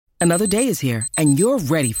Another day is here, and you're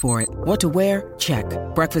ready for it. What to wear? Check.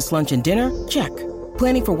 Breakfast, lunch, and dinner? Check.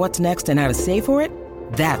 Planning for what's next and how to save for it?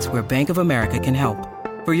 That's where Bank of America can help.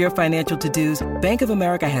 For your financial to-dos, Bank of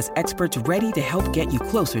America has experts ready to help get you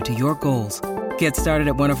closer to your goals. Get started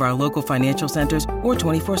at one of our local financial centers or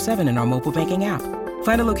 24/7 in our mobile banking app.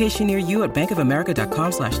 Find a location near you at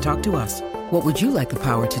bankofamerica.com/talktous. What would you like the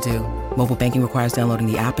power to do? Mobile banking requires downloading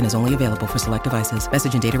the app and is only available for select devices.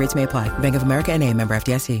 Message and data rates may apply. Bank of America N.A., member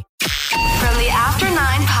FDIC. From the After 9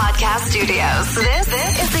 podcast studios, this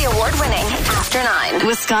is the award-winning After 9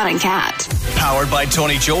 with Scott and Kat. Powered by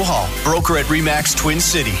Tony Johal, broker at RE/MAX Twin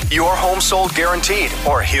City. Your home sold guaranteed,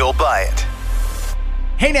 or he'll buy it.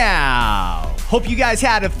 Hey now! Hope you guys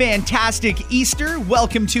had a fantastic Easter.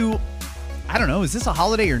 Welcome to, I don't know, is this a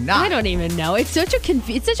holiday or not? I don't even know. It's such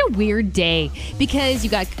a weird day because you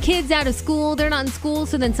got kids out of school. They're not in school,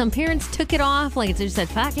 so then some parents took it off. Like, they just said,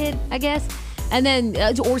 fuck it, I guess. And then,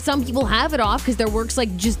 or some people have it off because their work's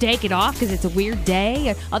like, just take it off because it's a weird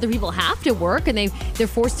day. Other people have to work and they're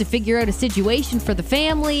forced to figure out a situation for the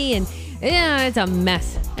family. And yeah, it's a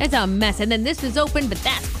mess. It's a mess. And then this is open, but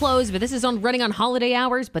that's closed. But this is running on holiday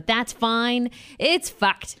hours, but that's fine. It's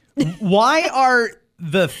fucked. Why are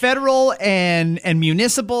the federal and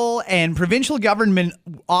municipal and provincial government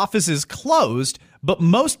offices closed, but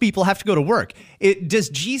most people have to go to work? Does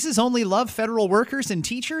Jesus only love federal workers and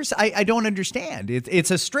teachers? I don't understand. It's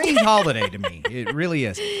a strange holiday to me. It really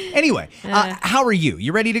is. Anyway, how are you?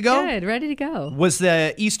 You ready to go? Good, ready to go. Was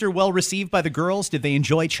the Easter well received by the girls? Did they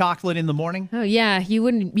enjoy chocolate in the morning? Oh yeah, you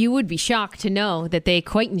would be shocked to know that they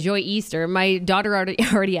quite enjoy Easter. My daughter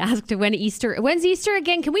already asked when's Easter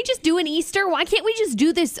again? Can we just do an Easter? Why can't we just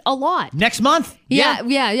do this a lot? Next month. Yeah,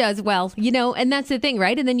 as well. And that's the thing,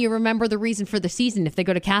 right? And then you remember the reason for the season if they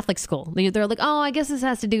go to Catholic school. They're like, oh, I guess this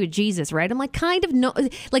has to do with Jesus, right? I'm like, kind of no.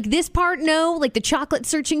 Like this part, no. Like the chocolate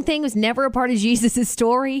searching thing was never a part of Jesus'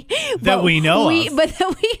 story. That we know of. But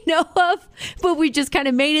that we know of. But we just kind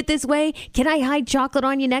of made it this way. Can I hide chocolate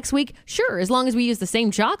on you next week? Sure, as long as we use the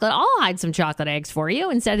same chocolate. I'll hide some chocolate eggs for you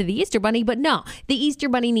instead of the Easter Bunny. But no, the Easter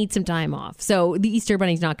Bunny needs some time off. So the Easter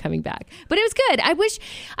Bunny's not coming back. But it was good.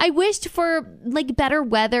 I wished for like better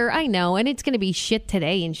weather. I know. And it's going to be shit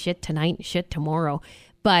today and shit tonight and shit tomorrow.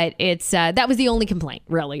 But it's that was the only complaint,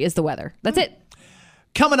 really, is the weather. That's it.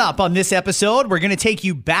 Coming up on this episode, we're going to take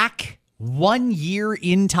you back 1 year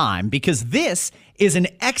in time because this is an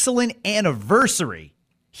excellent anniversary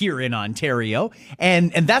here in Ontario.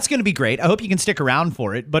 And that's going to be great. I hope you can stick around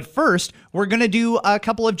for it. But first, we're going to do a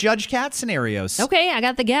couple of Judge Cat scenarios. Okay, I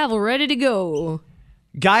got the gavel ready to go.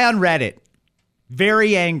 Guy on Reddit,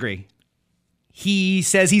 very angry. He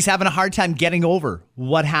says he's having a hard time getting over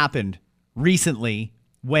what happened recently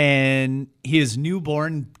when his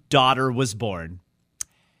newborn daughter was born.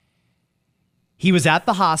 He was at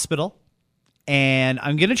the hospital, and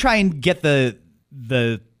I'm going to try and get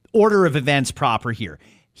the order of events proper here.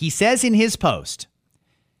 He says in his post,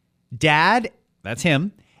 Dad, that's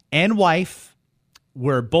him, and wife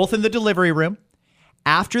were both in the delivery room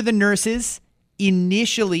after the nurses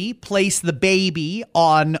initially placed the baby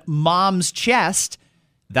on mom's chest.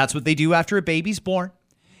 That's what they do after a baby's born.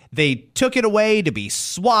 They took it away to be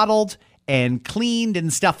swaddled and cleaned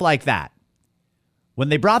and stuff like that. When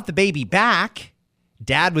they brought the baby back,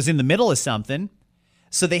 Dad was in the middle of something,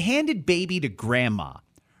 so they handed baby to Grandma.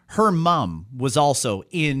 Her mom was also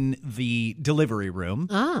in the delivery room,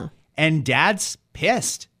 and Dad's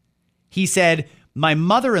pissed. He said, my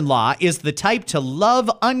mother-in-law is the type to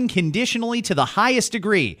love unconditionally to the highest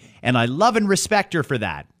degree, and I love and respect her for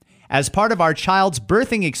that. As part of our child's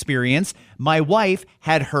birthing experience, my wife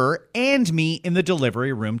had her and me in the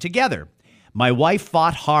delivery room together. My wife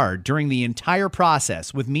fought hard during the entire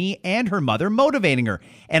process with me and her mother motivating her,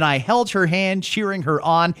 and I held her hand, cheering her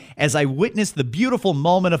on as I witnessed the beautiful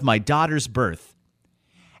moment of my daughter's birth.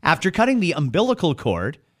 After cutting the umbilical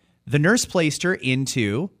cord, the nurse placed her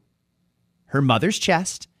into her mother's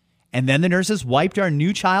chest, and then the nurses wiped our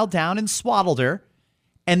new child down and swaddled her,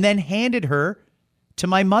 and then handed her to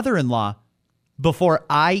my mother-in-law before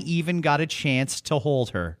I even got a chance to hold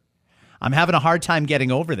her. I'm having a hard time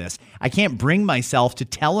getting over this. I can't bring myself to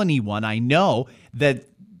tell anyone I know that,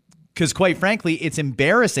 because quite frankly, it's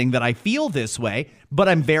embarrassing that I feel this way, but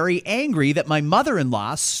I'm very angry that my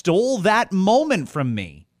mother-in-law stole that moment from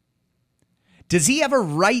me. Does he have a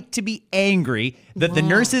right to be angry that the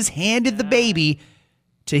nurses handed the baby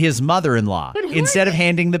to his mother-in-law instead of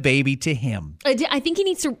handing the baby to him? I think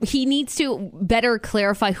he needs to better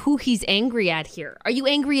clarify who he's angry at here. Are you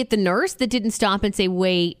angry at the nurse that didn't stop and say,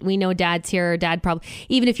 wait, we know Dad's here. Dad probably,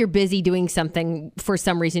 even if you're busy doing something for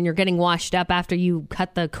some reason, you're getting washed up after you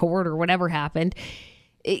cut the cord or whatever happened.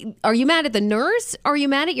 Are you mad at the nurse? Are you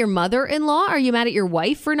mad at your mother-in-law? Are you mad at your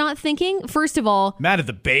wife for not thinking? First of all, mad at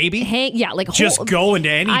the baby? Just go into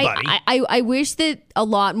anybody. I wish that a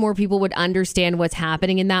lot more people would understand what's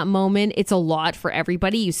happening in that moment. It's a lot for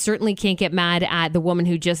everybody. You certainly can't get mad at the woman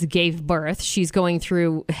who just gave birth. She's going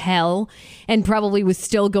through hell and probably was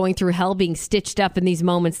still going through hell being stitched up in these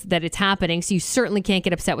moments that it's happening. So you certainly can't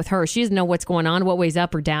get upset with her. She doesn't know what's going on, what way's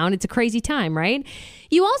up or down. It's a crazy time, right?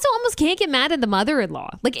 You also almost can't get mad at the mother-in-law.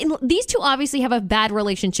 These two obviously have a bad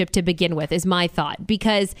relationship to begin with, is my thought.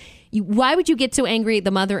 Because why would you get so angry at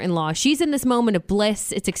the mother-in-law? She's in this moment of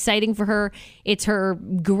bliss. It's exciting for her. It's her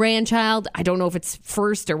grandchild. I don't know if it's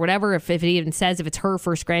first or whatever, if it even says if it's her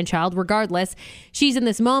first grandchild. Regardless, she's in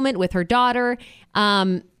this moment with her daughter.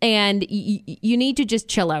 And you need to just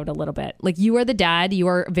chill out a little bit. You are the dad. You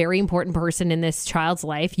are a very important person in this child's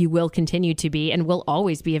life. You will continue to be and will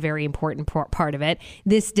always be a very important part of it.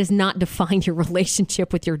 This does not define your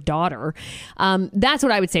relationship with your daughter. That's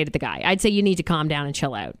what I would say to the guy. I'd say you need to calm down and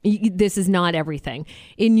chill out. This is not everything.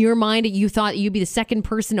 In your mind, you thought you'd be the second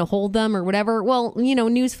person to hold them or whatever. Well,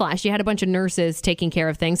 newsflash, you had a bunch of nurses taking care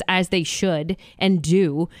of things as they should and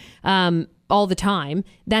do. All the time.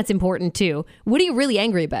 That's important too. What are you really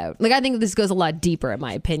angry about? I think this goes a lot deeper in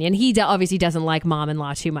my opinion. He obviously doesn't like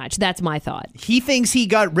mom-in-law too much. That's my thought. He thinks he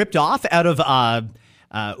got ripped off out of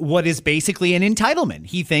what is basically an entitlement.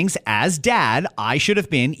 He thinks as dad, I should have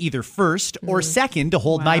been either first or second to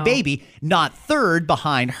hold my baby, not third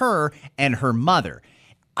behind her and her mother.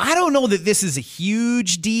 I don't know that this is a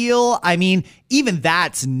huge deal. I mean, even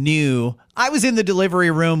that's new. I was in the delivery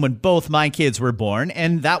room when both my kids were born,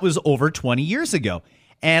 and that was over 20 years ago.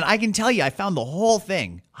 And I can tell you, I found the whole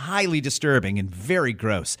thing highly disturbing and very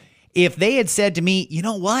gross. If they had said to me, you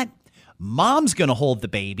know what? Mom's going to hold the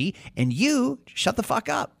baby, and you shut the fuck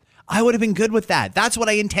up, I would have been good with that. That's what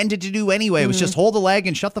I intended to do anyway. It was just hold the leg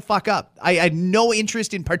and shut the fuck up. I had no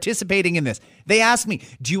interest in participating in this. They asked me,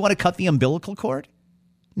 do you want to cut the umbilical cord?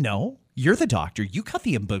 No, you're the doctor. You cut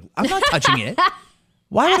the umbilical. I'm not touching it.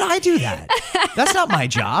 Why would I do that? That's not my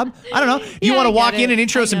job. I don't know. You want to walk in and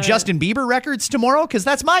intro some Justin Bieber records tomorrow? Because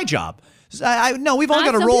that's my job. No, we've all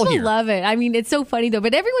got a role here. Some people love it. I mean, it's so funny though,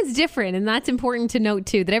 but everyone's different. And that's important to note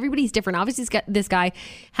too, that everybody's different. Obviously this guy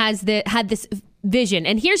had this vision.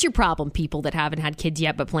 And here's your problem, people that haven't had kids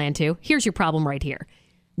yet but plan to. Here's your problem right here.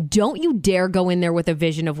 Don't you dare go in there with a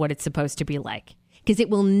vision of what it's supposed to be like. Because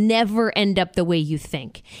it will never end up the way you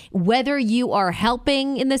think. Whether you are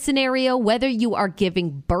helping in this scenario, whether you are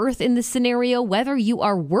giving birth in this scenario, whether you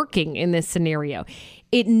are working in this scenario,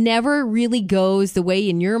 it never really goes the way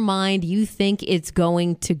in your mind you think it's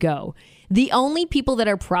going to go. The only people that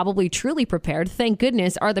are probably truly prepared, thank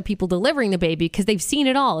goodness, are the people delivering the baby because they've seen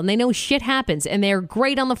it all and they know shit happens and they're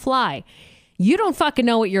great on the fly. You don't fucking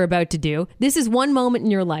know what you're about to do. This is one moment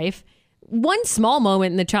in your life. One small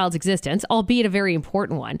moment in the child's existence, albeit a very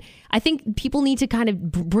important one. I think people need to kind of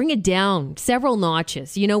bring it down several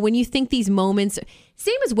notches. When you think these moments,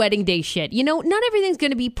 same as wedding day shit, not everything's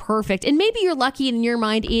going to be perfect. And maybe you're lucky and in your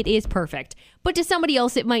mind it is perfect. But to somebody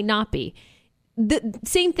else, it might not be. The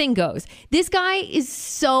same thing goes. This guy is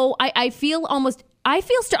so, I'm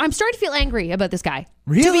starting to feel angry about this guy.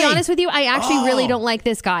 Really? To be honest with you, I actually really don't like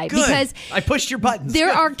this guy. Good. Because I pushed your buttons.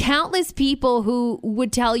 There are countless people who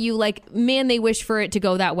would tell you, man, they wish for it to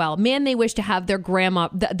go that well. Man, they wish to have their grandma,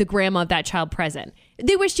 the grandma of that child present.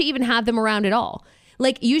 They wish to even have them around at all.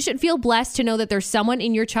 You should feel blessed to know that there's someone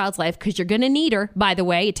in your child's life, because you're going to need her, by the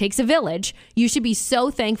way. It takes a village. You should be so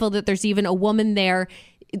thankful that there's even a woman there,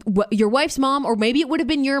 your wife's mom, or maybe it would have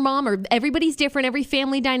been your mom, or everybody's different. Every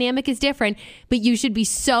family dynamic is different, but you should be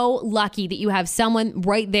so lucky that you have someone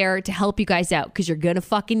right there to help you guys out, because you're going to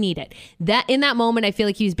fucking need it. That in that moment, I feel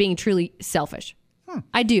like he was being truly selfish.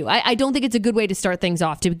 I do. I don't think it's a good way to start things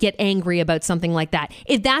off, to get angry about something like that.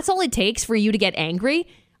 If that's all it takes for you to get angry,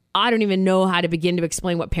 I don't even know how to begin to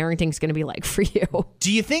explain what parenting is going to be like for you.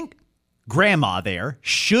 Do you think grandma there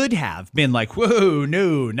should have been like, whoa,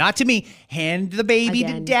 no, not to me. Hand the baby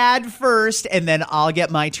to dad first, and then I'll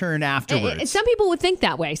get my turn afterwards. Some people would think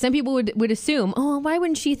that way. Some people would assume, oh, why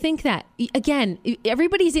wouldn't she think that? Again,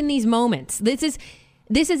 everybody's in these moments.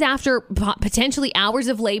 This is after potentially hours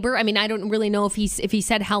of labor. I mean, I don't really know if he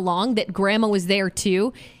said how long, that grandma was there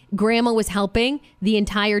too. Grandma was helping the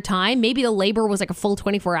entire time. Maybe the labor was like a full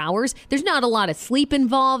 24 hours. There's not a lot of sleep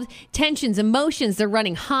involved. Tensions, emotions, they're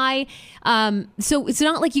running high. So it's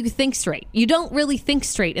not like you think straight. You don't really think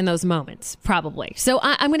straight in those moments, probably. So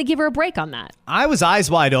I'm going to give her a break on that. I was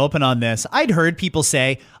eyes wide open on this. I'd heard people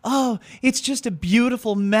say, oh, it's just a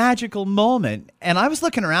beautiful, magical moment. And I was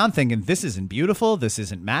looking around thinking, this isn't beautiful. This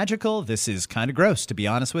isn't magical. This is kind of gross, to be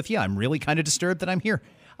honest with you. I'm really kind of disturbed that I'm here.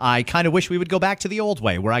 I kind of wish we would go back to the old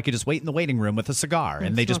way where I could just wait in the waiting room with a cigar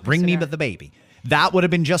and they just bring me the baby. That would have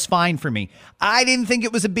been just fine for me. I didn't think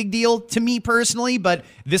it was a big deal to me personally, but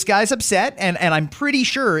this guy's upset, and I'm pretty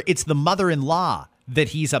sure it's the mother-in-law that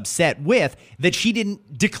he's upset with, that she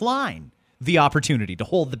didn't decline the opportunity to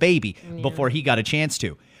hold the baby before he got a chance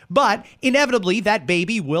to. But inevitably, that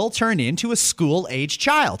baby will turn into a school-age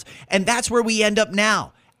child. And that's where we end up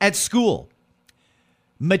now, at school.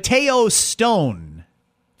 Mateo Stone,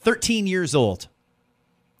 13 years old,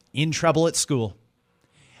 in trouble at school.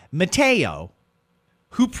 Mateo,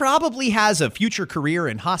 who probably has a future career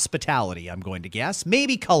in hospitality, I'm going to guess,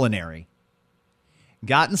 maybe culinary,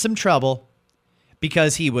 got in some trouble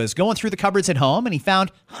because he was going through the cupboards at home and he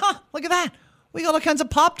found, look at that. We got all kinds of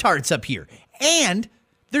Pop-Tarts up here. And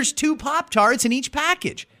there's 2 Pop-Tarts in each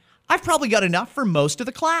package. I've probably got enough for most of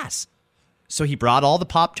the class. So he brought all the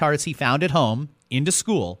Pop-Tarts he found at home into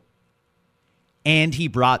school, and he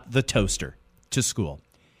brought the toaster to school.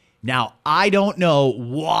 Now, I don't know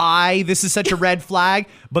why this is such a red flag,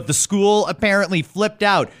 but the school apparently flipped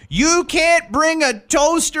out. You can't bring a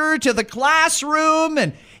toaster to the classroom.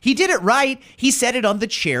 And he did it right. He set it on the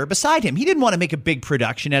chair beside him. He didn't want to make a big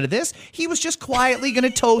production out of this. He was just quietly going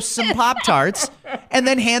to toast some Pop-Tarts and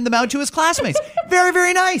then hand them out to his classmates. Very,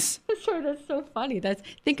 very nice. Sure, that's so funny.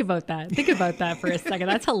 Think about that. Think about that for a second.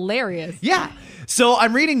 That's hilarious. Yeah. So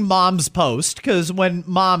I'm reading Mom's post because when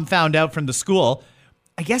Mom found out from the school,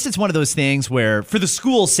 I guess it's one of those things where for the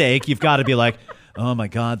school's sake, you've got to be like, oh my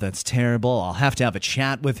God, that's terrible. I'll have to have a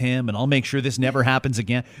chat with him and I'll make sure this never happens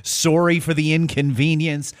again. Sorry for the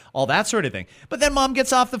inconvenience, all that sort of thing. But then Mom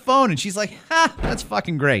gets off the phone and she's like, that's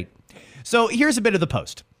fucking great. So here's a bit of the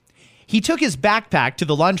post. He took his backpack to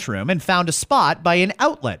the lunchroom and found a spot by an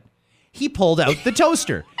outlet. He pulled out the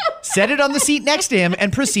toaster, set it on the seat next to him,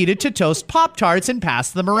 and proceeded to toast Pop-Tarts and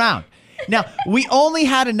pass them around. Now, we only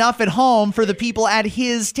had enough at home for the people at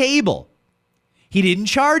his table. He didn't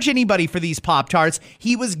charge anybody for these Pop-Tarts.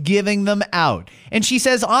 He was giving them out. And she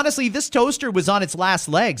says, honestly, this toaster was on its last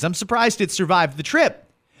legs. I'm surprised it survived the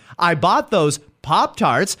trip. I bought those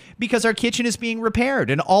Pop-Tarts because our kitchen is being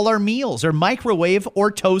repaired and all our meals are microwave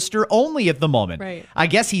or toaster only at the moment. Right. I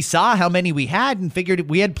guess he saw how many we had and figured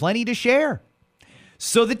we had plenty to share.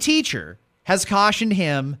 So the teacher has cautioned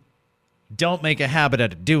him, don't make a habit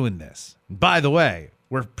out of doing this. By the way,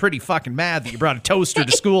 we're pretty fucking mad that you brought a toaster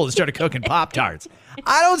to school and started cooking Pop-Tarts.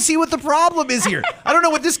 I don't see what the problem is here. I don't know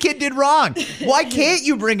what this kid did wrong. Why can't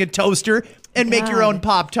you bring a toaster and make your own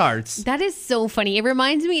Pop-Tarts? That is so funny. It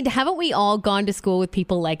reminds me, haven't we all gone to school with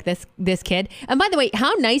people like this kid? And by the way,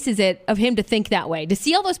 how nice is it of him to think that way? To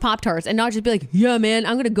see all those Pop-Tarts and not just be like, yeah, man,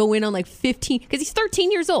 I'm going to go in on like 15. Because he's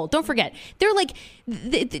 13 years old. Don't forget. They're like...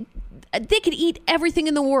 They could eat everything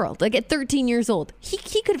in the world. Like at 13 years old,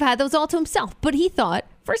 he could have had those all to himself. But he thought,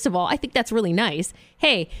 first of all, I think that's really nice.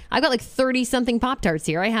 Hey, I got like 30 something Pop-Tarts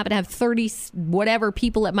here. I happen to have 30 whatever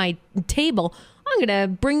people at my table. I'm going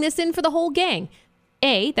to bring this in for the whole gang.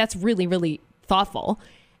 A, that's really, really thoughtful.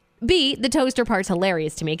 B, the toaster part's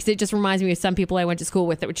hilarious to me because it just reminds me of some people I went to school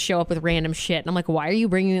with that would show up with random shit. And I'm like, why are you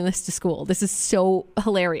bringing this to school? This is so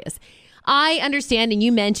hilarious. I understand, and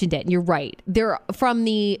you mentioned it, and you're right. They're from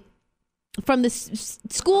the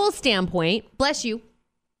school standpoint, bless you.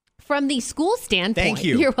 From the school standpoint, thank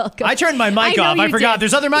you. You're welcome. I turned my mic off. I forgot.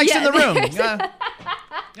 There's other mics in the room.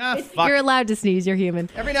 Fuck. You're allowed to sneeze. You're human.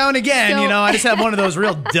 Every now and again, I just have one of those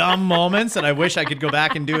real dumb moments that I wish I could go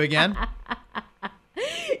back and do again.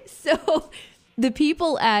 So the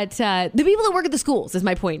people that work at the schools is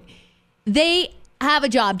my point. They have a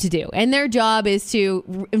job to do, and their job is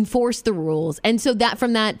to enforce the rules. And so that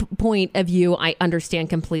from that point of view, I understand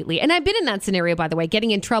completely. And I've been in that scenario, by the way,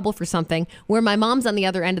 getting in trouble for something where my mom's on the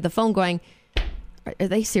other end of the phone going, are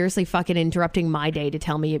they seriously fucking interrupting my day to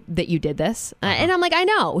tell me that you did this? And I'm like, I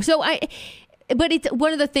know. But it's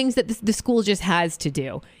one of the things that the school just has to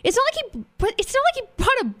do. It's not like he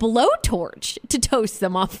brought a blowtorch to toast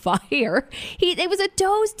them off fire. It was a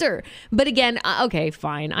toaster. But again, okay,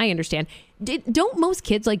 fine, I understand. Don't most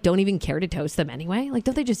kids don't even care to toast them anyway? Like,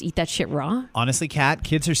 don't they just eat that shit raw? Honestly, Kat,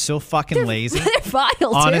 kids are so fucking lazy. They're vile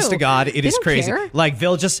too. Honest to God, it is crazy. Care. Like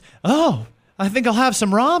they'll just, I think I'll have some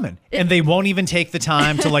ramen. And they won't even take the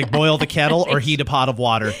time to boil the kettle or heat a pot of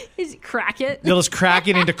water. Just crack it. They'll just crack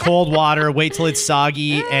it into cold water, wait till it's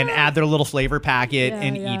soggy, and add their little flavor packet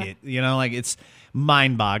and eat it. It's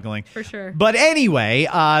mind-boggling. For sure. But anyway,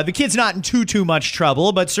 the kid's not in too much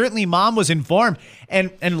trouble, but certainly Mom was informed.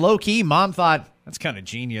 And low-key, Mom thought, that's kind of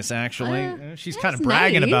genius, actually. She's kind of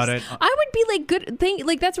bragging about it. I would be good thing.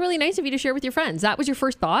 That's really nice of you to share with your friends. That was your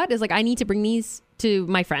first thought is I need to bring these to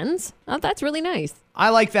my friends. Oh, that's really nice. I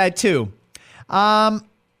like that too.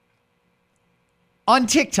 On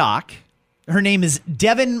TikTok, her name is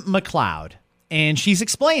Devin McLeod, and she's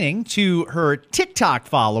explaining to her TikTok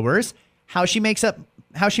followers how she makes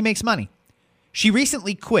money. She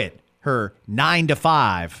recently quit her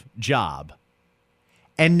 9-to-5 job,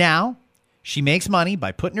 and now she makes money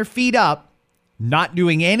by putting her feet up, not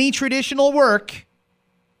doing any traditional work,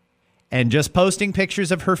 and just posting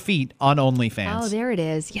pictures of her feet on OnlyFans. Oh, there it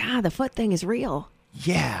is. Yeah, the foot thing is real.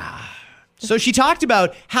 Yeah. So she talked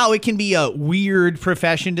about how it can be a weird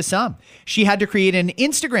profession to some. She had to create an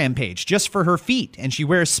Instagram page just for her feet, and she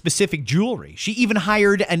wears specific jewelry. She even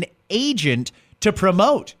hired an agent to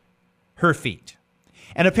promote her feet.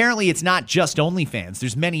 And apparently it's not just OnlyFans.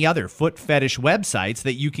 There's many other foot fetish websites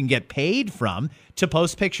that you can get paid from to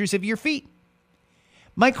post pictures of your feet.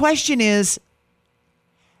 My question is,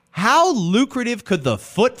 how lucrative could the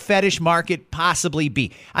foot fetish market possibly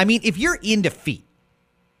be? I mean, if you're into feet,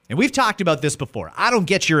 and we've talked about this before, I don't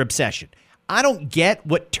get your obsession. I don't get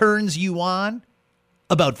what turns you on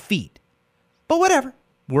about feet. But whatever,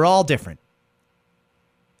 we're all different.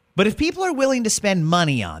 But if people are willing to spend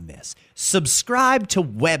money on this, subscribe to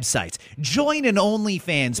websites, join an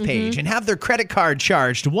OnlyFans page, and have their credit card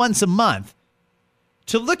charged once a month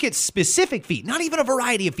to look at specific feet, not even a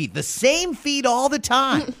variety of feet, the same feet all the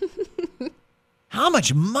time. How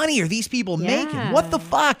much money are these people making? What the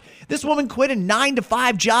fuck? This woman quit a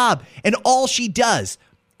 9-to-5 job, and all she does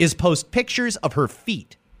is post pictures of her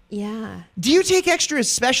feet. Yeah. Do you take extra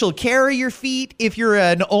special care of your feet if you're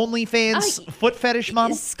an OnlyFans foot fetish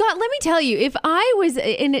model? Scott, let me tell you, if I was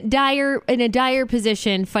in a dire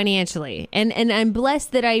position financially, and I'm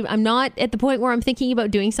blessed that I'm not at the point where I'm thinking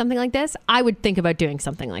about doing something like this, I would think about doing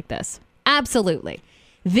something like this. Absolutely.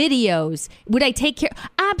 Videos. Would I take care?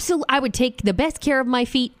 Absolutely. I would take the best care of my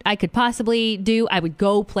feet I could possibly do. I would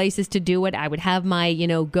go places to do it. I would have my,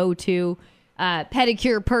 go-to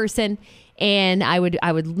pedicure person. And I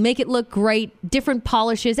would make it look great. Different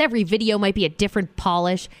polishes. Every video might be a different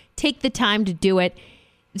polish. Take the time to do it.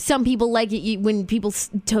 Some people like it when people's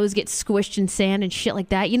toes get squished in sand and shit like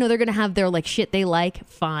that. They're going to have their shit they like.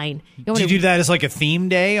 Fine. Do you do that as a theme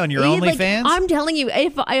day on your OnlyFans? I'm telling you,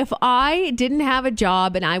 if I didn't have a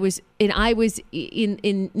job and I was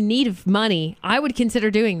in need of money, I would consider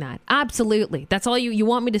doing that. Absolutely. That's all you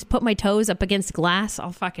want me to put my toes up against glass?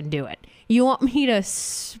 I'll fucking do it. You want me to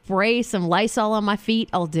spray some Lysol on my feet?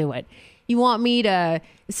 I'll do it. You want me to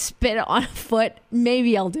spit on a foot?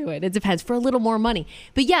 Maybe I'll do it. It depends, for a little more money.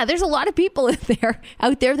 But yeah, there's a lot of people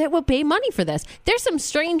out there that will pay money for this. There's some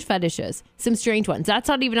strange fetishes, some strange ones. That's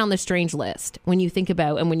not even on the strange list when you think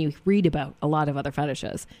about and when you read about a lot of other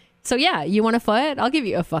fetishes. So yeah, you want a foot? I'll give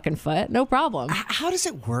you a fucking foot. No problem. How does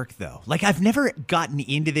it work though? I've never gotten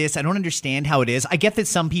into this. I don't understand how it is. I get that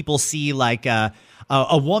some people see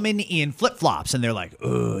a woman in flip-flops and they're like,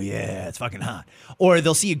 oh yeah, it's fucking hot. Or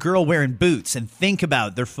they'll see a girl wearing boots and think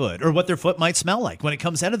about their foot or what their foot might smell like when it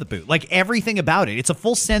comes out of the boot. Everything about it. It's a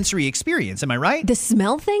full sensory experience. Am I right? The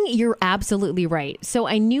smell thing, you're absolutely right. So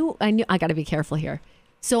I knew I got to be careful here.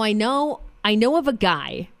 So I know of a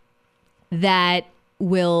guy that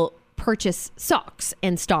will purchase socks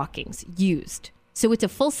and stockings used. So it's a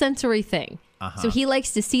full sensory thing. So he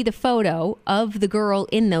likes to see the photo of the girl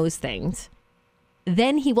in those things.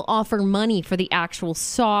 Then he will offer money for the actual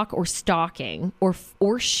sock or stocking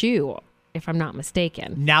or shoe, if I'm not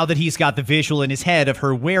mistaken. Now that he's got the visual in his head of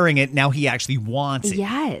her wearing it, now he actually wants it.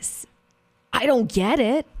 Yes. I don't get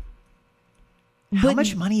it. How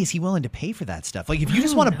much money is he willing to pay for that stuff? If you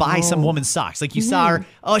just want to buy some woman's socks, you saw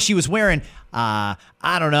her, she was wearing, I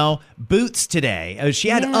don't know, boots today. She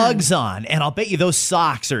had Uggs on, and I'll bet you those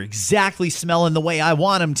socks are exactly smelling the way I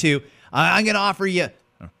want them to. I'm going to offer you,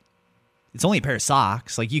 it's only a pair of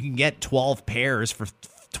socks. You can get 12 pairs for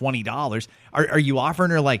 $20. Are you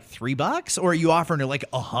offering her $3 or are you offering her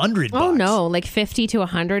 $100? Oh no, 50 to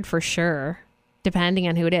 100 for sure. Depending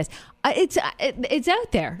on who it is. It's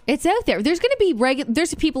out there. It's out there. There's going to be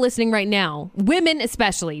there's people listening right now. Women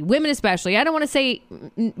especially. I don't want to say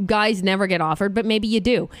guys never get offered, but maybe you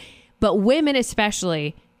do. But women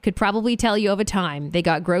especially could probably tell you of a time they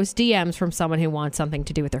got gross DMs from someone who wants something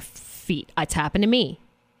to do with their feet. It's happened to me.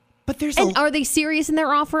 But are they serious in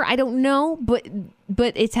their offer? I don't know, but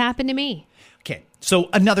it's happened to me. Okay, so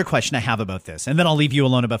another question I have about this, and then I'll leave you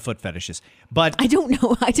alone about foot fetishes. But I don't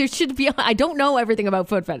know. I don't know everything about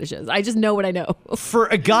foot fetishes. I just know what I know. For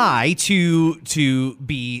a guy to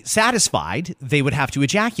be satisfied, they would have to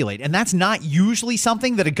ejaculate, and that's not usually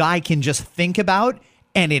something that a guy can just think about,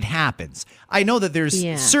 and it happens. I know that there's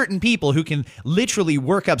certain people who can literally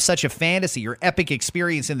work up such a fantasy or epic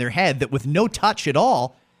experience in their head that with no touch at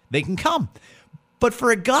all, they can come. But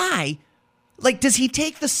for a guy, does he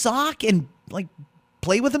take the sock and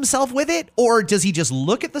play with himself with it? Or does he just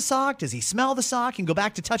look at the sock? Does he smell the sock and go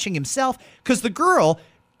back to touching himself? Because the girl,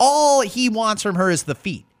 all he wants from her is the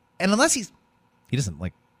feet. And unless he doesn't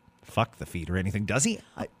like fuck the feet or anything, does he?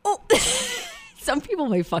 Some people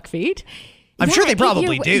may fuck feet. I'm sure they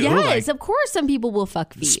probably do. Yes, of course some people will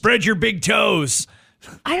fuck feet. Spread your big toes.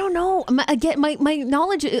 I don't know. My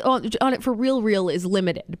knowledge on it for real is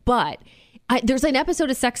limited. But there's an episode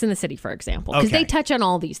of Sex and the City, for example, because they touch on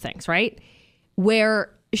all these things, right?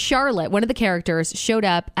 Where Charlotte, one of the characters, showed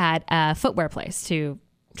up at a footwear place to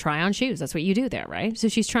try on shoes. That's what you do there, right? So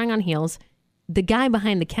she's trying on heels. The guy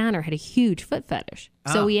behind the counter had a huge foot fetish.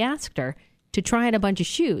 So he asked her to try on a bunch of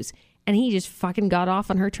shoes. And he just fucking got off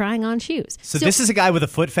on her trying on shoes. So this is a guy with a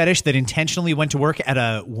foot fetish that intentionally went to work at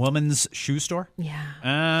a woman's shoe store? Yeah.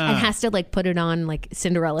 And has to like put it on like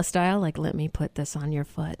Cinderella style. Like, let me put this on your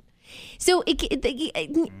foot. So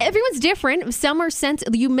everyone's different. Some are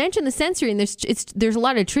you mentioned the sensory, and there's a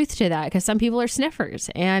lot of truth to that because some people are sniffers,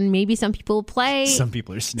 and maybe some people play. Some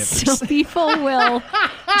people are sniffers. Some people will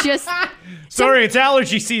just. Sorry, it's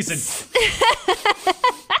allergy season.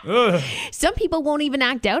 Some people won't even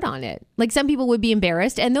act out on it. Like some people would be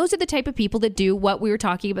embarrassed, and those are the type of people that do what we were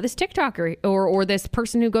talking about, this TikToker or this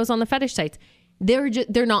person who goes on the fetish sites. They're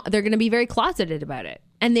going to be very closeted about it.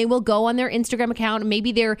 And they will go on their Instagram account.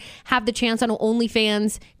 Maybe they have the chance on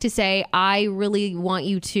OnlyFans to say, I really want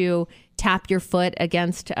you to tap your foot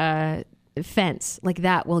against a fence. Like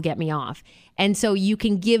that will get me off. And so you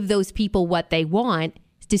can give those people what they want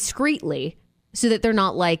discreetly so that they're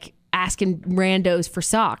not like asking randos for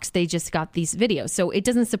socks. They just got these videos. So it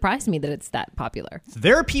doesn't surprise me that it's that popular.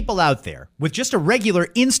 There are people out there with just a regular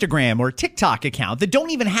Instagram or TikTok account that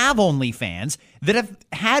don't even have OnlyFans that have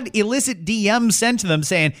had illicit DMs sent to them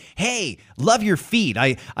saying, hey, love your feet.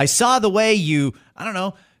 I saw the way you,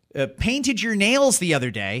 painted your nails the other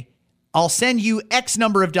day. I'll send you X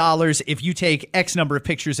number of dollars if you take X number of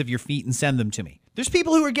pictures of your feet and send them to me. There's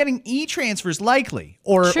people who are getting e-transfers likely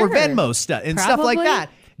or Venmo stuff and stuff like that.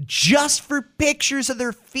 Just for pictures of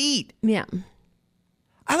their feet. Yeah.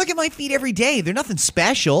 I look at my feet every day. They're nothing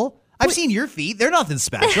special. I've seen your feet. They're nothing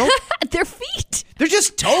special. They're feet. They're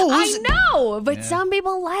just toes. I know, but some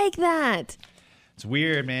people like that. It's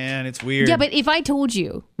weird, man. It's weird. Yeah, but if I told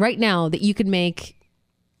you right now that you could make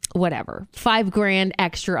whatever, $5,000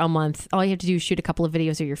 extra a month, all you have to do is shoot a couple of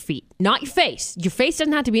videos of your feet, not your face. Your face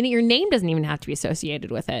doesn't have to be in it. Your name doesn't even have to be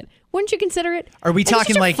associated with it. Wouldn't you consider it? Are we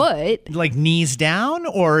talking like foot? Like knees down,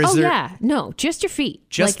 or is there? Yeah, no, just your feet.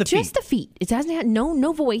 Just the feet. Just the feet. It doesn't have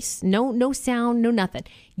no voice, no sound, no nothing.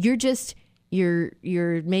 You're just you're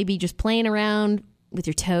maybe just playing around with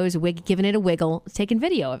your toes, giving it a wiggle, taking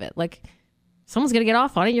video of it, like. Someone's going to get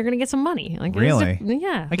off on it. You're going to get some money. Like, really?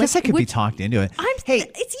 Yeah. I guess I could be talked into it. Hey,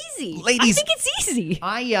 it's easy. Ladies, I think it's easy.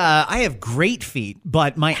 I have great feet,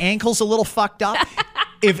 but my ankle's a little fucked up.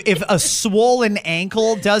 If a swollen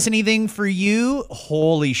ankle does anything for you,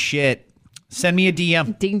 holy shit. Send me a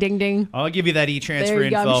DM. Ding, ding, ding. I'll give you that e-transfer there you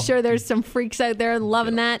info. Go. I'm sure there's some freaks out there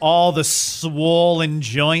loving that. All the swollen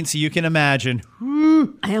joints you can imagine.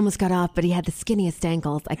 I almost got off, but he had the skinniest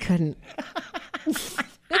ankles. I couldn't.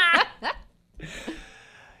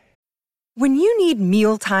 When you need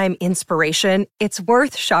mealtime inspiration, it's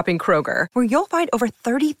worth shopping Kroger, where you'll find over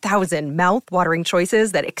 30,000 mouth-watering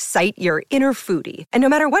choices that excite your inner foodie. And no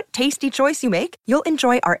matter what tasty choice you make, you'll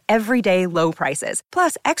enjoy our everyday low prices,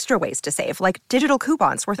 plus extra ways to save, like digital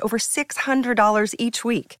coupons worth over $600 each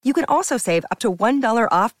week. You can also save up to $1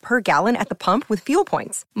 off per gallon at the pump with fuel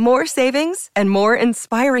points. More savings and more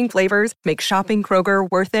inspiring flavors make shopping Kroger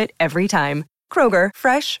worth it every time. Kroger,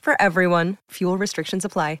 fresh for everyone. Fuel restrictions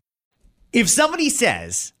apply. If somebody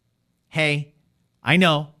says, hey, I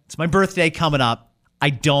know it's my birthday coming up, I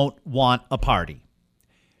don't want a party.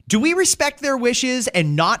 Do we respect their wishes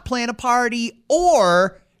and not plan a party?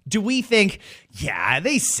 Or do we think, yeah,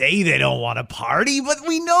 they say they don't want a party, but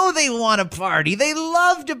we know they want a party. They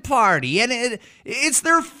love to party. And it's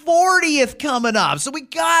their 40th coming up, so we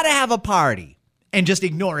got to have a party. And just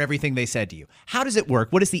ignore everything they said to you. How does it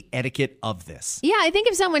work? What is the etiquette of this? Yeah, I think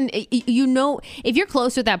if someone, if you're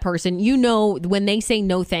close with that person, when they say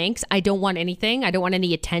no thanks, I don't want anything, I don't want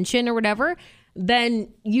any attention or whatever,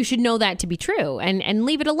 then you should know that to be true and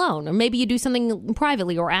leave it alone. Or maybe you do something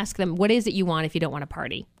privately or ask them, what is it you want if you don't want a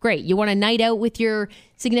party? Great. You want a night out with your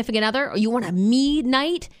significant other? Or you want a me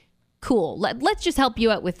night? Cool. Let's just help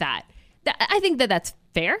you out with that. I think that's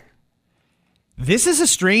fair. This is a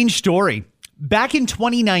strange story. Back in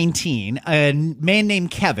 2019, a man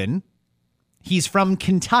named Kevin, he's from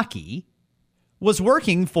Kentucky, was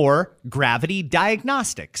working for Gravity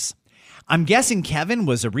Diagnostics. I'm guessing Kevin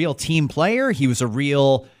was a real team player. He was a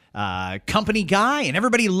real company guy, and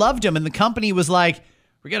everybody loved him. And the company was like,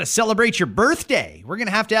 we got to celebrate your birthday. We're going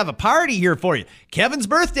to have a party here for you. Kevin's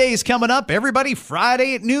birthday is coming up. Everybody,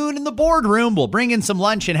 Friday at noon in the boardroom. We'll bring in some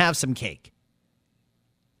lunch and have some cake.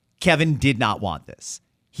 Kevin did not want this.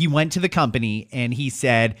 He went to the company and he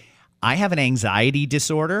said, I have an anxiety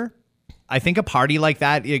disorder. I think a party like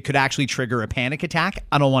that, it could actually trigger a panic attack.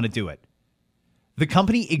 I don't want to do it. The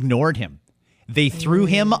company ignored him. They threw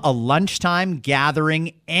him a lunchtime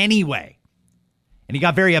gathering anyway. And he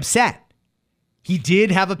got very upset. He did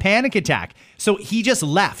have a panic attack. So he just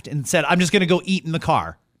left and said, I'm just going to go eat in the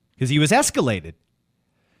car because he was escalated.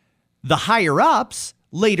 The higher ups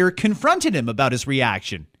later confronted him about his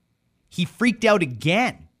reaction. He freaked out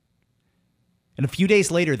again. And a few days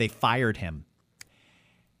later, they fired him.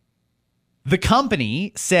 The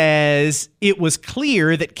company says it was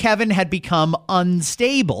clear that Kevin had become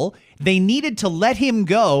unstable. They needed to let him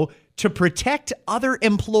go to protect other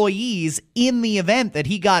employees in the event that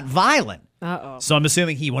he got violent. So I'm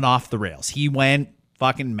assuming he went off the rails. He went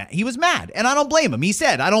fucking mad. He was mad, and I don't blame him. He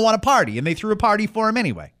said, I don't want a party, and they threw a party for him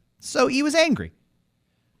anyway. So he was angry.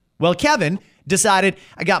 Well, Kevin decided,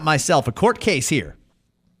 I got myself a court case here.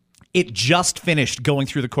 It just finished going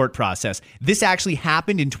through the court process. This actually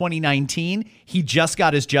happened in 2019. He just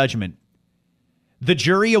got his judgment. The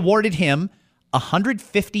jury awarded him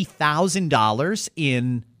 $150,000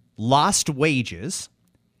 in lost wages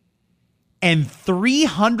and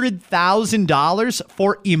 $300,000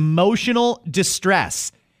 for emotional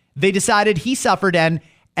distress. They decided he suffered an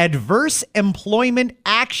adverse employment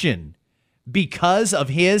action because of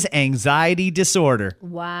his anxiety disorder.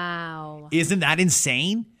 Wow. Isn't that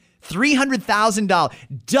insane? $300,000,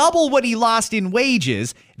 double what he lost in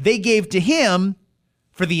wages, they gave to him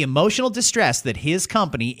for the emotional distress that his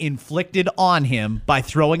company inflicted on him by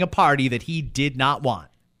throwing a party that he did not want.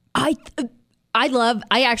 I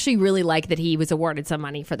actually really like that he was awarded some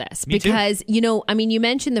money for this. Me because, too. you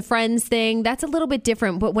mentioned the friends thing. That's a little bit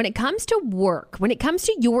different. But when it comes to work, when it comes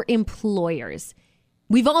to your employers,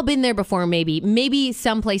 we've all been there before, maybe. Maybe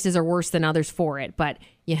some places are worse than others for it, but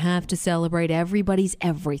you have to celebrate everybody's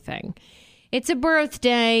everything. It's a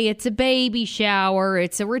birthday, it's a baby shower,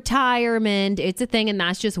 it's a retirement, it's a thing, and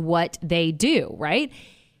that's just what they do, right?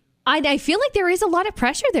 I feel like there is a lot of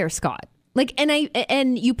pressure there, Scott.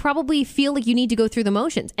 And you probably feel like you need to go through the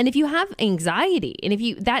motions. And if you have anxiety and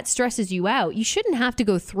if that stresses you out, you shouldn't have to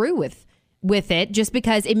go through with it just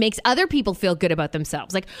because it makes other people feel good about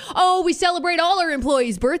themselves. Like, oh, we celebrate all our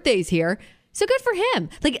employees' birthdays here. So good for him.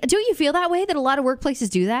 Like, don't you feel that way, that a lot of workplaces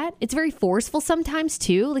do that? It's very forceful sometimes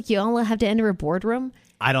too. Like, you all have to enter a boardroom.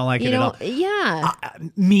 I don't like it at all. Yeah.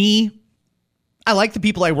 I like the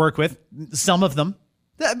people I work with. Some of them.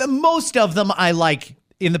 Most of them I like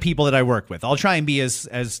in the people that I work with. I'll try and be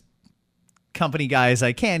as company guy as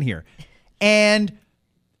I can here. And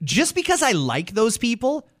just because I like those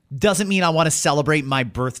people doesn't mean I want to celebrate my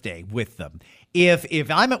birthday with them. If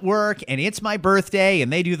I'm at work and it's my birthday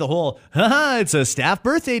and they do the whole, it's a staff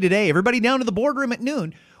birthday today, everybody down to the boardroom at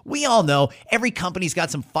noon, we all know every company's got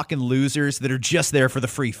some fucking losers that are just there for the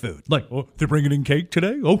free food. Like, oh, they're bringing in cake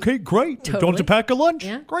today? Okay, great. Totally. Don't have to pack a lunch?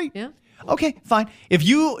 Yeah. Great. Yeah. Okay, fine. If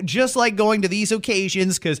you just like going to these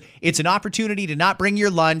occasions because it's an opportunity to not bring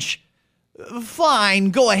your lunch,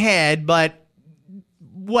 fine, go ahead, but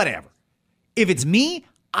whatever. If it's me,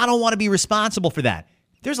 I don't want to be responsible for that.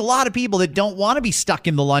 There's a lot of people that don't want to be stuck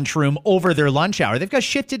in the lunchroom over their lunch hour. They've got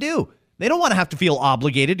shit to do. They don't want to have to feel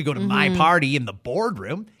obligated to go to my party in the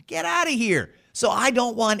boardroom. Get out of here. So I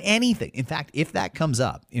don't want anything. In fact, if that comes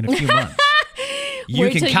up in a few months, you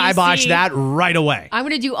Wait can till you kibosh see. that right away. I'm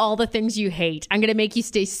going to do all the things you hate. I'm going to make you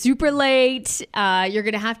stay super late. You're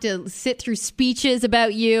going to have to sit through speeches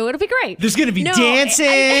about you. It'll be great. There's going to be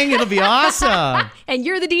dancing. It'll be awesome. And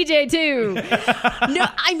you're the DJ too. No,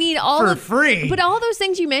 I mean all For free. But all those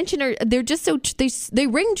things you mentioned they're just so they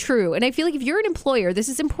ring true. And I feel like if you're an employer, this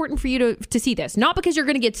is important for you to see this. Not because you're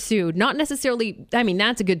going to get sued. Not necessarily. I mean,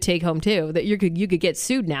 that's a good take home too. That you could get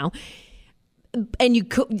sued now. And you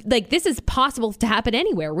could, like, this is possible to happen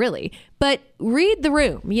anywhere, really. But read the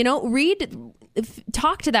room,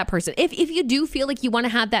 talk to that person. If you do feel like you want to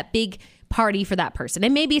have that big party for that person,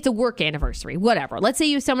 and maybe it's a work anniversary, whatever. Let's say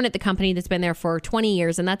you have someone at the company that's been there for 20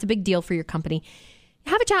 years, and that's a big deal for your company.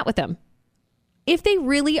 Have a chat with them. If they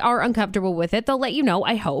really are uncomfortable with it, they'll let you know,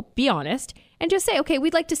 I hope, be honest, and just say, okay,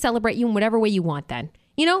 we'd like to celebrate you in whatever way you want then.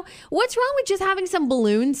 What's wrong with just having some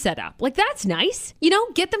balloons set up? Like, that's nice.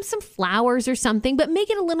 Get them some flowers or something, but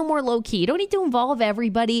make it a little more low key. You don't need to involve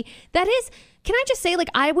everybody. That is, can I just say, like,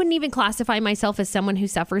 I wouldn't even classify myself as someone who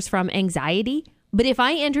suffers from anxiety, But if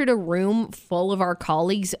I entered a room full of our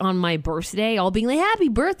colleagues on my birthday, all being like, happy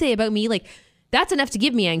birthday about me, like that's enough to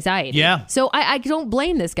give me anxiety. Yeah. So I don't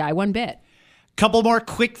blame this guy one bit. Couple more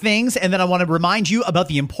quick things, and then I want to remind you about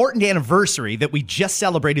the important anniversary that we just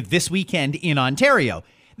celebrated this weekend in Ontario.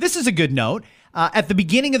 This is a good note. At the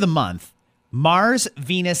beginning of the month, Mars,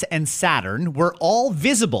 Venus, and Saturn were all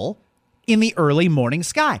visible in the early morning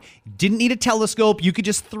sky. Didn't need a telescope. You could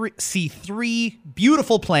just see three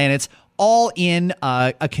beautiful planets all in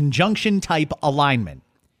a conjunction type alignment.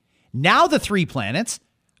 Now the three planets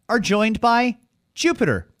are joined by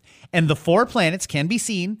Jupiter, and the four planets can be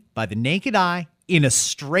seen by the naked eye in a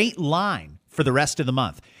straight line for the rest of the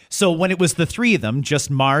month. So when it was the three of them,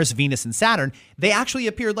 just Mars, Venus, and Saturn, they actually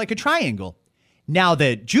appeared like a triangle. Now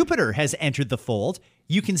that Jupiter has entered the fold,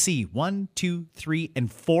 you can see 1, 2, 3,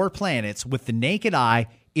 and 4 planets with the naked eye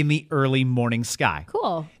in the early morning sky.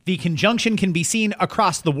 Cool. The conjunction can be seen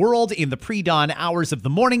across the world in the pre-dawn hours of the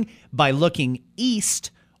morning by looking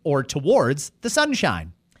east or towards the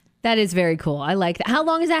sunshine. That is very cool. I like that. How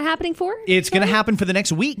long is that happening for? It's going to happen for the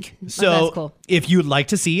next week. So that's cool. If you'd like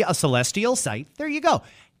to see a celestial sight, there you go.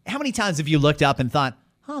 How many times have you looked up and thought,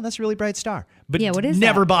 oh, that's a really bright star, but Yeah, what is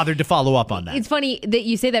never that? bothered to follow up on that? It's funny that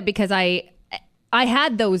you say that because I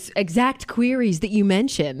had those exact queries that you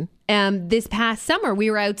mentioned. This past summer,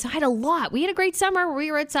 we were outside a lot. We had a great summer.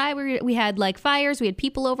 We were outside. We had like fires. We had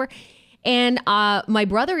people over. And my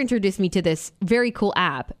brother introduced me to this very cool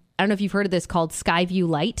app. I don't know if you've heard of this called Skyview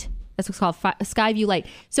Lite. That's what's called Skyview Lite.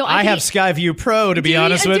 So I have Skyview Pro, to be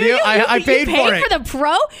honest with you. I paid you for it. for the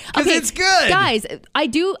Pro? Because it's good. Guys, I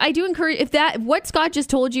do encourage, if that, what Scott just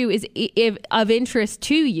told you is if of interest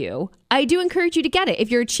to you, I do encourage you to get it.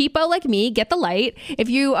 If you're a cheapo like me, get the Lite. If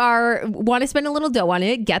you want to spend a little dough on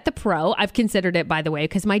it, get the Pro. I've considered it, by the way,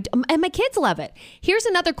 because my kids love it. Here's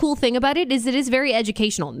another cool thing about it is very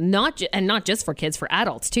educational, not just for kids, for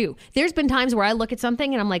adults too. There's been times where I look at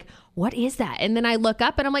something and I'm like, what is that? And then I look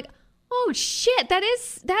up and I'm like, oh shit, that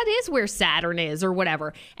is where Saturn is or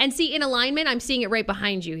whatever. And see, in alignment, I'm seeing it right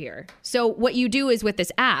behind you here. So what you do is with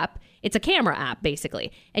this app, it's a camera app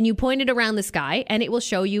basically, and you point it around the sky and it will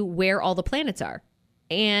show you where all the planets are.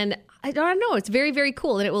 And I don't know, it's very, very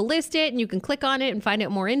cool. And it will list it and you can click on it and find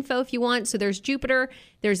out more info if you want. So there's Jupiter,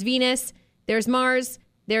 there's Venus, there's Mars,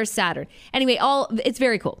 there's Saturn. Anyway, it's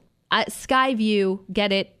very cool. Skyview,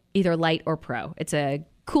 get it, either Lite or Pro. It's a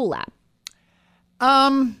cool app.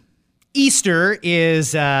 Easter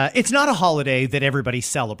is, it's not a holiday that everybody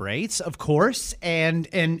celebrates, of course. And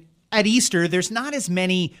at Easter, there's not as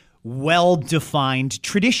many well-defined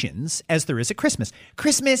traditions as there is at Christmas.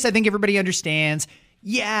 Christmas, I think everybody understands.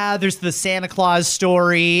 Yeah, there's the Santa Claus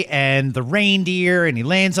story and the reindeer, and he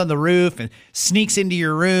lands on the roof and sneaks into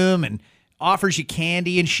your room and offers you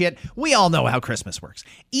candy and shit. We all know how Christmas works.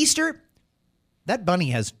 Easter, that bunny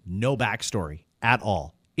has no backstory at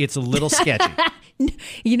all. It's a little sketchy.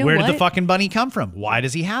 You know Where what? did the fucking bunny come from? Why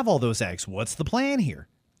does he have all those eggs? What's the plan here?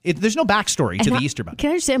 There's no backstory to the Easter bunny.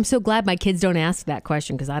 Can I just say, I'm so glad my kids don't ask that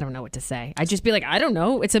question because I don't know what to say. I'd just be like, I don't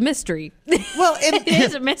know. It's a mystery. Well, it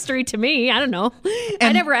is a mystery to me. I don't know.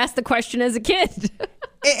 I never asked the question as a kid.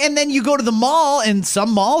 And then you go to the mall, and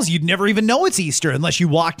some malls, you'd never even know it's Easter unless you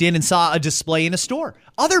walked in and saw a display in a store.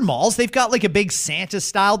 Other malls, they've got like a big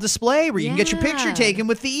Santa-style display where you can get your picture taken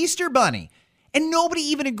with the Easter bunny. And nobody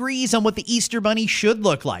even agrees on what the Easter bunny should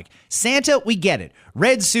look like. Santa, we get it.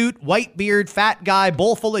 Red suit, white beard, fat guy,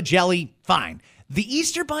 bowl full of jelly, fine. The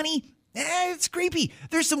Easter bunny, it's creepy.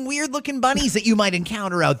 There's some weird looking bunnies that you might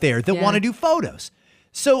encounter out there that want to do photos.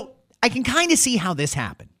 So I can kind of see how this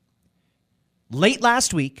happened. Late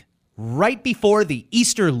last week, right before the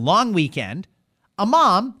Easter long weekend, a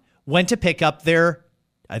mom went to pick up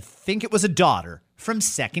I think it was a daughter, from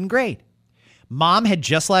second grade. Mom had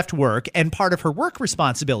just left work, and part of her work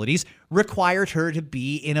responsibilities required her to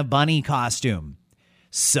be in a bunny costume.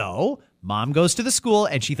 So, Mom goes to the school,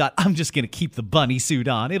 and she thought, I'm just going to keep the bunny suit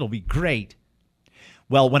on. It'll be great.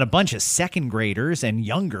 Well, when a bunch of second graders and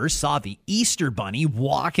younger saw the Easter bunny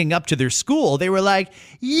walking up to their school, they were like,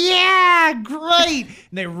 yeah, great.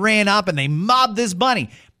 And they ran up and they mobbed this bunny.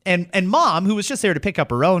 And Mom, who was just there to pick up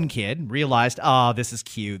her own kid, realized, oh, this is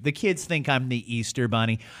cute. The kids think I'm the Easter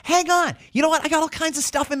bunny. Hang on. You know what? I got all kinds of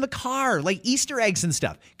stuff in the car, like Easter eggs and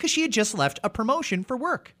stuff, because she had just left a promotion for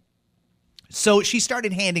work. So she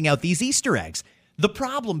started handing out these Easter eggs. The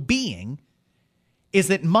problem being is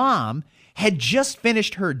that Mom had just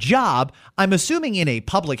finished her job, I'm assuming in a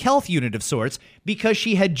public health unit of sorts, because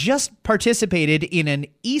she had just participated in an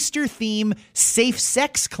Easter theme safe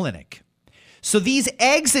sex clinic. So these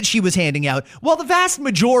eggs that she was handing out, well, the vast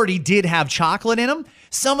majority did have chocolate in them.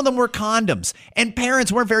 Some of them were condoms. And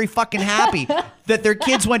parents weren't very fucking happy that their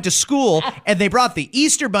kids went to school and they brought the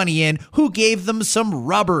Easter Bunny in who gave them some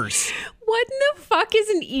rubbers. What in the fuck is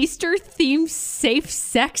an Easter-themed safe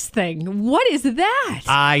sex thing? What is that?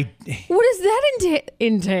 What does that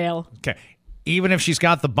entail? Okay. Even if she's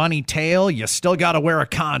got the bunny tail, you still got to wear a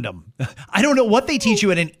condom. I don't know what they teach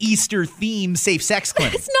you at an Easter-themed safe sex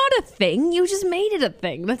clinic. It's not a thing. You just made it a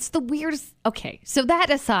thing. That's the weirdest. Okay, so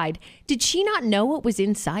that aside, did she not know what was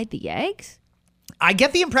inside the eggs? I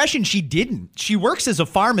get the impression she didn't. She works as a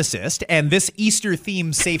pharmacist, and this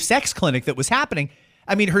Easter-themed safe sex clinic that was happening,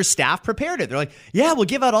 I mean, her staff prepared it. They're like, yeah, we'll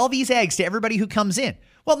give out all these eggs to everybody who comes in.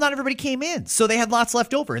 Well, not everybody came in, so they had lots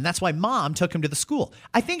left over, and that's why Mom took him to the school.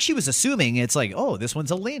 I think she was assuming it's like, oh, this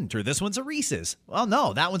one's a Lindt or this one's a Reese's. Well,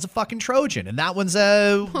 no, that one's a fucking Trojan, and that one's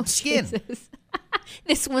a Skin.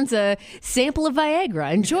 This one's a sample of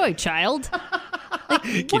Viagra. Enjoy, child.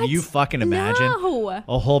 Like, Can you fucking imagine? No.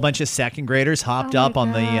 A whole bunch of second graders hopped up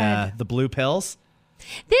on the blue pills.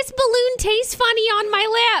 This balloon tastes funny on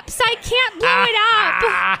my lips. I can't blow it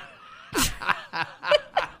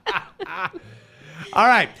up. All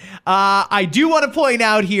right. I do want to point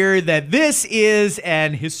out here that this is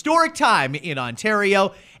an historic time in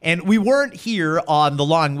Ontario, and we weren't here on the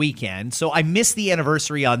long weekend, so I missed the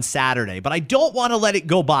anniversary on Saturday, but I don't want to let it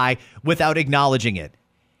go by without acknowledging it.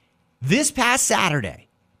 This past Saturday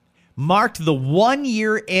marked the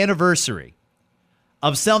 1-year anniversary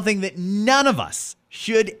of something that none of us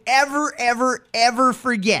should ever, ever, ever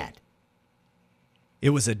forget.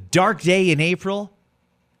 It was a dark day in April.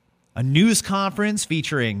 A news conference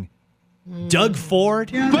featuring Doug Ford.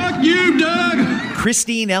 Fuck you, Doug!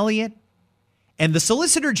 Christine Elliott. And the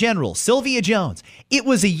Solicitor General, Sylvia Jones. It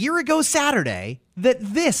was a year ago Saturday that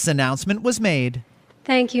this announcement was made.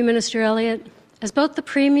 Thank you, Minister Elliott. As both the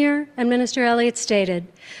Premier and Minister Elliott stated,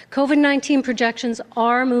 COVID-19 projections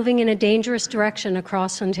are moving in a dangerous direction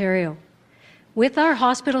across Ontario. With our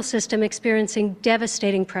hospital system experiencing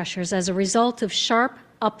devastating pressures as a result of sharp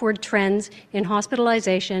upward trends in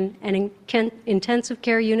hospitalization and intensive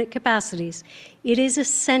care unit capacities, it is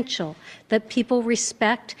essential that people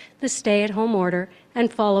respect the stay-at-home order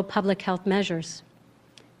and follow public health measures.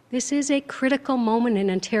 This is a critical moment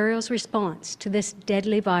in Ontario's response to this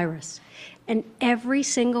deadly virus, and every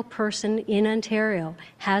single person in Ontario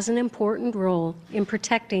has an important role in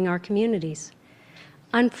protecting our communities.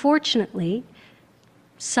 Unfortunately,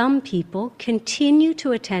 some people continue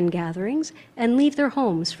to attend gatherings and leave their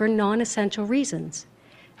homes for non-essential reasons.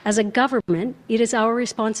 As a government, it is our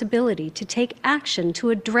responsibility to take action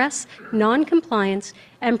to address non-compliance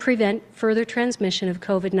and prevent further transmission of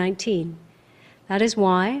COVID-19. That is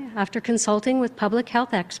why, after consulting with public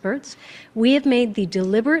health experts, we have made the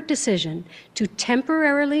deliberate decision to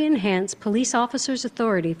temporarily enhance police officers'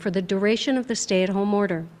 authority for the duration of the stay-at-home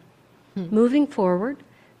order. Moving forward,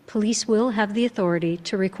 police will have the authority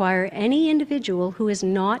to require any individual who is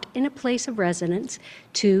not in a place of residence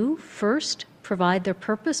to, first, provide their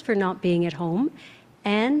purpose for not being at home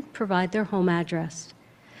and provide their home address.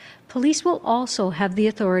 Police will also have the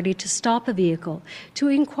authority to stop a vehicle to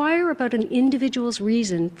inquire about an individual's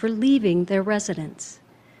reason for leaving their residence.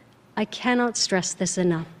 I cannot stress this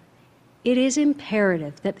enough. It is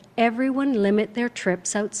imperative that everyone limit their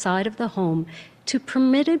trips outside of the home to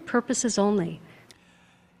permitted purposes only.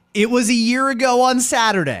 It was a year ago on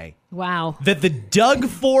Saturday. Wow. That the Doug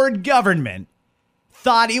Ford government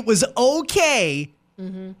thought it was okay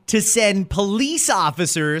to send police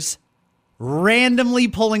officers randomly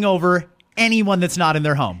pulling over anyone that's not in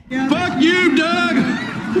their home. Fuck you, Doug!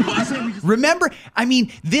 Remember, I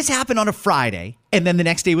mean, this happened on a Friday, and then the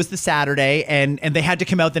next day was the Saturday, and they had to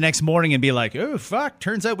come out the next morning and be like, oh, fuck,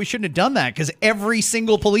 turns out we shouldn't have done that because every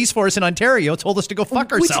single police force in Ontario told us to go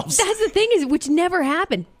fuck ourselves. That's the thing which never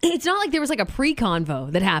happened. It's not like there was like a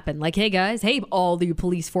pre-convo that happened. Like, hey guys, hey, all the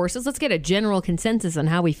police forces, let's get a general consensus on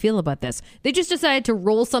how we feel about this. They just decided to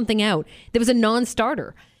roll something out that was a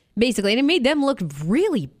non-starter, basically, and it made them look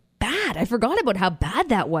really bad. I forgot about how bad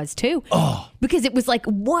that was too. Oh. Because it was like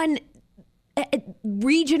one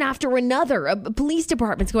region after another, police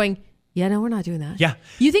departments going, yeah, no, we're not doing that. Yeah.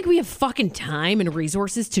 You think we have fucking time and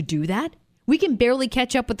resources to do that? We can barely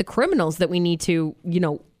catch up with the criminals that we need to,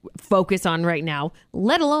 focus on right now,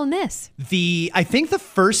 let alone this. I think the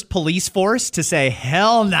first police force to say,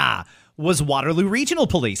 hell nah, was Waterloo Regional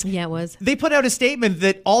Police. Yeah, it was. They put out a statement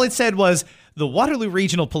that all it said was, the Waterloo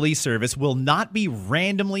Regional Police Service will not be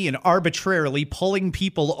randomly and arbitrarily pulling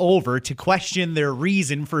people over to question their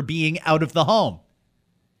reason for being out of the home.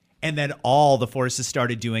 And then all the forces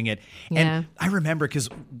started doing it. Yeah. And I remember because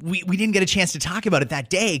we didn't get a chance to talk about it that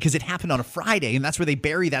day because it happened on a Friday, and that's where they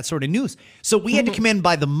bury that sort of news. So we had to come in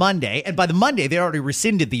by the Monday, and by the Monday, they already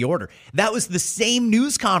rescinded the order. That was the same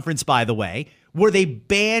news conference, by the way, where they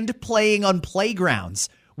banned playing on playgrounds,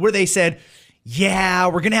 where they said, yeah,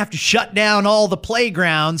 we're going to have to shut down all the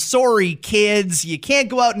playgrounds. Sorry, kids, you can't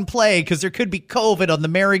go out and play because there could be COVID on the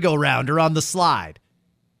merry-go-round or on the slide.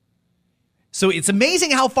 So it's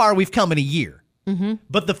amazing how far we've come in a year. Mm-hmm.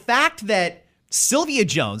 But the fact that Sylvia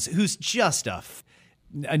Jones, who's just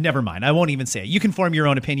never mind, I won't even say it. You can form your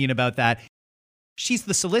own opinion about that. She's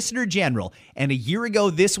the Solicitor General, and a year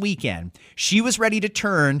ago this weekend, she was ready to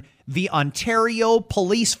turn the Ontario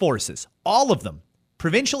police forces, all of them,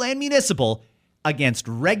 provincial and municipal, against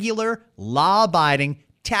regular, law-abiding,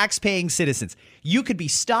 tax-paying citizens. You could be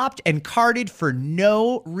stopped and carded for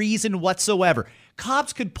no reason whatsoever.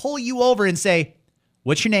 Cops could pull you over and say,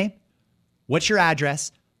 what's your name? What's your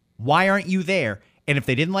address? Why aren't you there? And if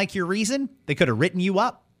they didn't like your reason, they could have written you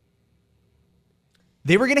up.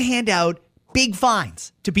 They were going to hand out big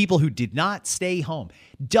fines to people who did not stay home.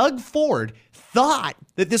 Doug Ford thought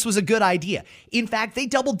that this was a good idea. In fact, they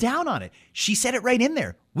doubled down on it. She said it right in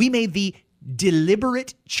there. We made the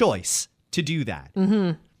deliberate choice to do that.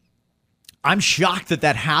 Mm-hmm. I'm shocked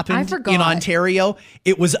that happened in Ontario.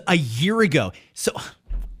 It was a year ago. So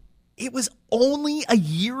it was only a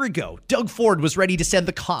year ago. Doug Ford was ready to send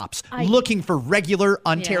the cops looking for regular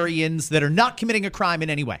Ontarians that are not committing a crime in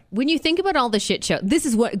any way. When you think about all the shit show, this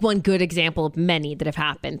is one good example of many that have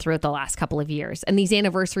happened throughout the last couple of years. And these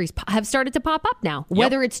anniversaries have started to pop up now.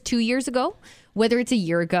 Whether it's 2 years ago, whether it's a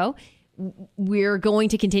year ago, we're going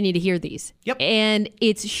to continue to hear these. Yep. And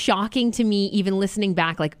it's shocking to me, even listening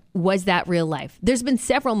back, like, was that real life? There's been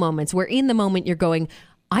several moments where in the moment you're going,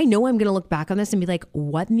 I know I'm going to look back on this and be like,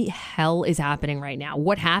 what in the hell is happening right now?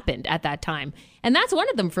 What happened at that time? And that's one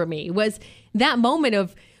of them for me, was that moment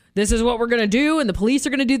of, this is what we're going to do, and the police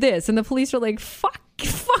are going to do this. And the police are like, fuck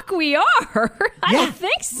we are. I don't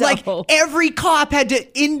think so. Like, every cop had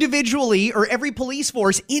to individually, or every police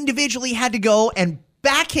force individually had to go and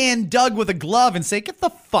backhand Doug with a glove and say, get the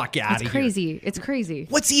fuck out of here. It's crazy. It's crazy.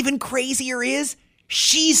 What's even crazier is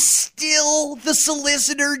she's still the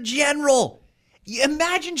Solicitor General.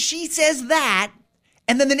 Imagine she says that,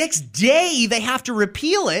 and then the next day they have to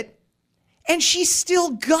repeal it, and she's still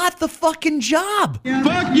got the fucking job.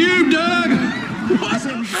 Fuck you, Doug!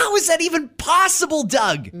 How is that even possible,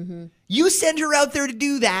 Doug? Mm-hmm. You send her out there to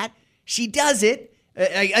do that. She does it.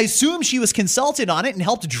 I assume she was consulted on it and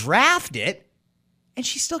helped draft it. And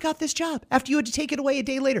she still got this job after you had to take it away a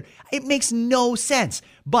day later. It makes no sense.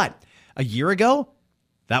 But a year ago,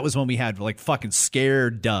 that was when we had like fucking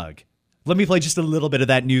scared Doug. Let me play just a little bit of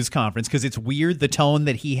that news conference because it's weird the tone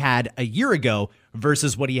that he had a year ago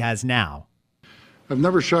versus what he has now. I've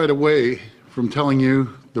never shied away from telling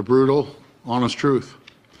you the brutal, honest truth.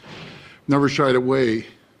 Never shied away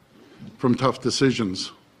from tough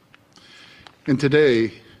decisions. And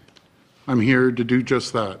today, I'm here to do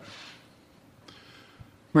just that.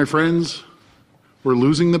 My friends, we're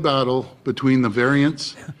losing the battle between the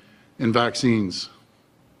variants and vaccines.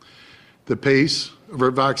 The pace of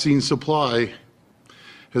our vaccine supply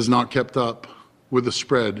has not kept up with the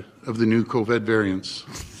spread of the new COVID variants.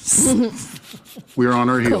 We're on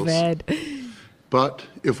our heels. COVID. But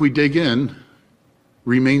if we dig in,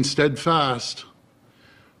 remain steadfast,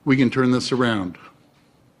 we can turn this around.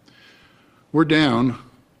 We're down,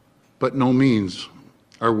 but no means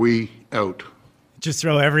are we out. Just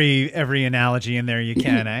throw every analogy in there you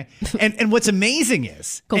can, eh? And what's amazing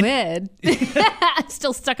is... COVID.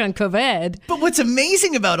 Still stuck on COVID. But what's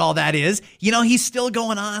amazing about all that is, he's still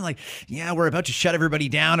going on like, yeah, we're about to shut everybody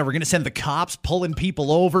down and we're going to send the cops pulling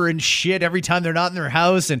people over and shit every time they're not in their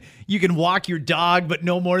house, and you can walk your dog but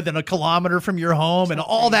no more than a kilometer from your home and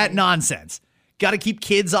all that nonsense. Got to keep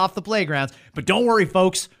kids off the playgrounds. But don't worry,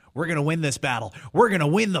 folks. We're going to win this battle. We're going to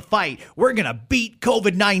win the fight. We're going to beat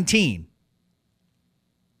COVID-19.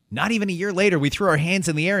 Not even a year later, we threw our hands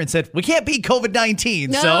in the air and said, we can't beat COVID-19.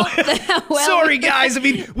 No. So, Well, sorry, guys. I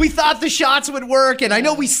mean, we thought the shots would work, and I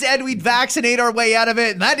know we said we'd vaccinate our way out of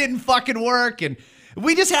it, and that didn't fucking work. And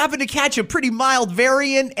we just happened to catch a pretty mild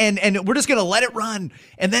variant, and we're just going to let it run.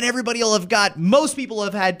 And then everybody will have most people will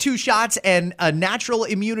have had 2 shots and a natural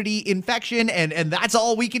immunity infection, and that's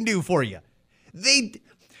all we can do for you.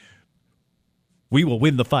 We will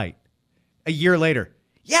win the fight. A year later.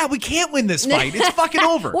 Yeah, we can't win this fight. It's fucking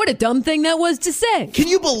over. What a dumb thing that was to say. Can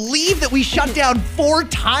you believe that we shut down 4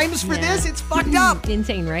 times for this? It's fucked up.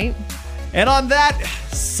 Insane, right? And on that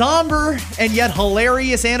somber and yet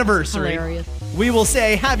hilarious anniversary, Hilarious. we will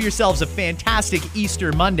say have yourselves a fantastic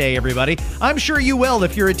Easter Monday, everybody. I'm sure you will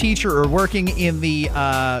if you're a teacher or working in the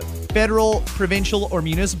federal, provincial, or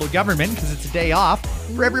municipal government because it's a day off.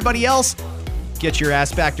 For everybody else, get your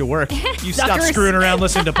ass back to work. You stop screwing around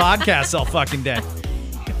listening to podcasts all fucking day.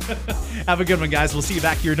 Have a good one, guys. We'll see you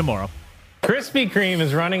back here tomorrow. Krispy Kreme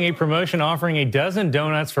is running a promotion offering a dozen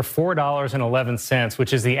donuts for $4.11,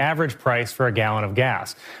 which is the average price for a gallon of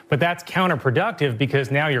gas. But that's counterproductive because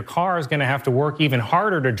now your car is going to have to work even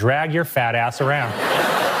harder to drag your fat ass around.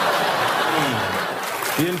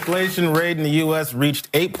 The inflation rate in the U.S.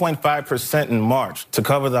 reached 8.5% in March. To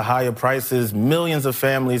cover the higher prices, millions of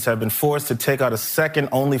families have been forced to take out a second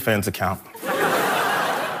OnlyFans account.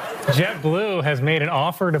 JetBlue has made an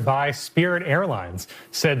offer to buy Spirit Airlines.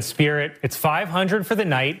 Said Spirit, it's $500 for the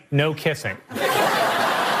night, no kissing.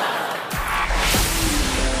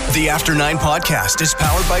 The After 9 podcast is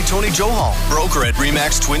powered by Tony Johal, broker at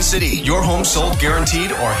RE/MAX Twin City. Your home sold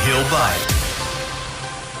guaranteed or he'll buy it.